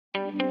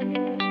One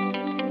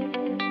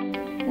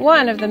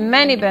of the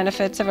many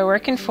benefits of a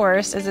working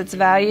forest is its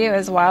value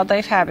as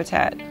wildlife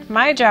habitat.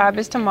 My job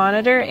is to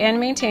monitor and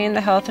maintain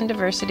the health and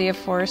diversity of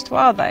forest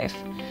wildlife.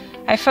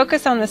 I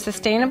focus on the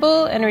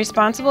sustainable and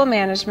responsible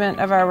management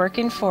of our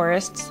working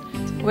forests,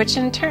 which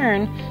in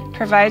turn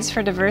provides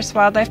for diverse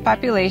wildlife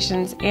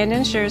populations and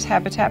ensures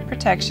habitat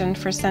protection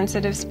for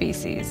sensitive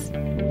species.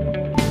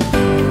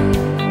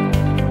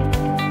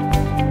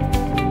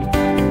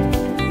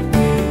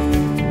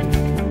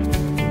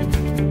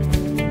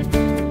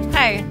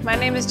 Hi, my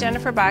name is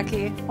Jenniffer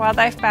Bakke,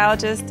 wildlife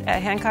biologist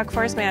at Hancock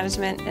Forest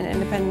Management in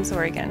Independence,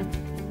 Oregon.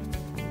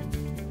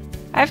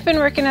 I've been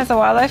working as a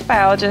wildlife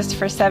biologist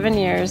for 7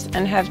 years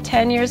and have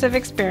 10 years of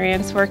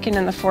experience working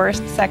in the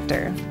forest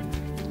sector.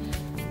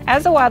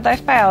 As a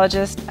wildlife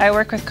biologist, I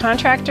work with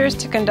contractors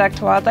to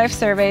conduct wildlife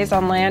surveys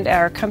on land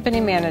our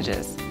company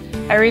manages.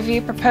 I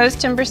review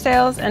proposed timber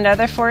sales and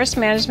other forest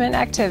management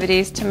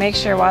activities to make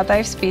sure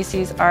wildlife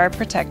species are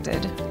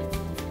protected.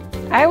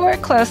 I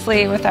work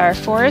closely with our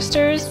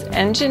foresters,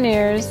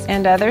 engineers,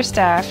 and other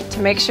staff to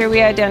make sure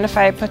we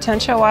identify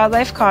potential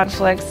wildlife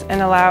conflicts and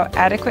allow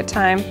adequate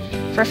time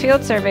for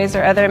field surveys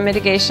or other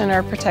mitigation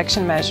or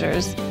protection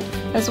measures,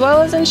 as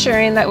well as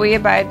ensuring that we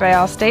abide by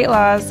all state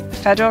laws,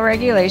 federal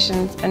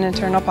regulations, and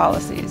internal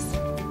policies.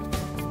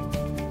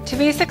 To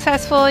be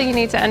successful, you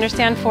need to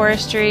understand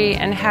forestry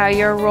and how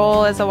your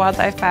role as a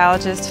wildlife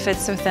biologist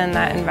fits within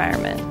that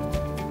environment.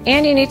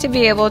 And you need to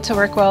be able to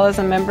work well as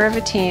a member of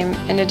a team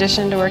in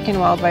addition to working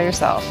well by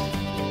yourself.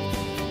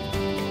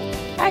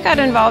 I got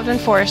involved in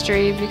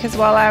forestry because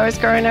while I was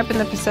growing up in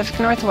the Pacific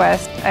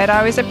Northwest, I had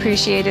always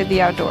appreciated the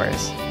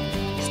outdoors.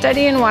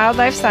 Studying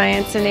wildlife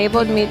science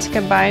enabled me to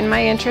combine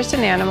my interest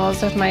in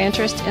animals with my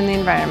interest in the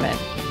environment.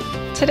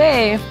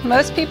 Today,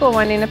 most people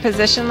wanting a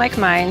position like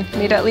mine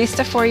need at least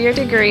a 4-year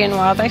degree in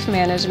wildlife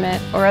management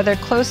or other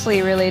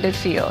closely related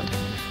field.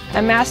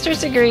 A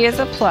master's degree is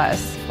a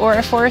plus, or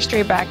a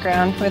forestry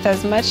background with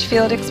as much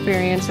field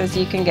experience as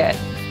you can get.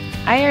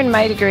 I earned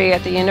my degree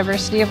at the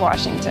University of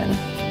Washington.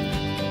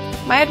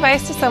 My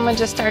advice to someone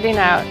just starting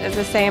out is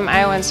the same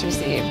I once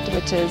received,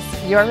 which is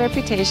your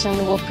reputation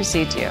will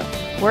precede you.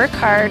 Work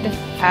hard,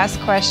 ask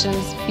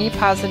questions, be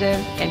positive,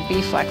 and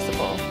be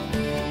flexible.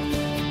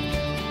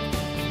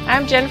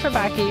 I'm Jenniffer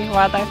Bakke,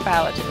 wildlife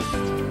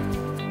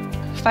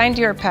biologist. Find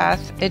your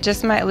path. It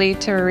just might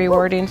lead to a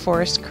rewarding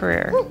forest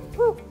career.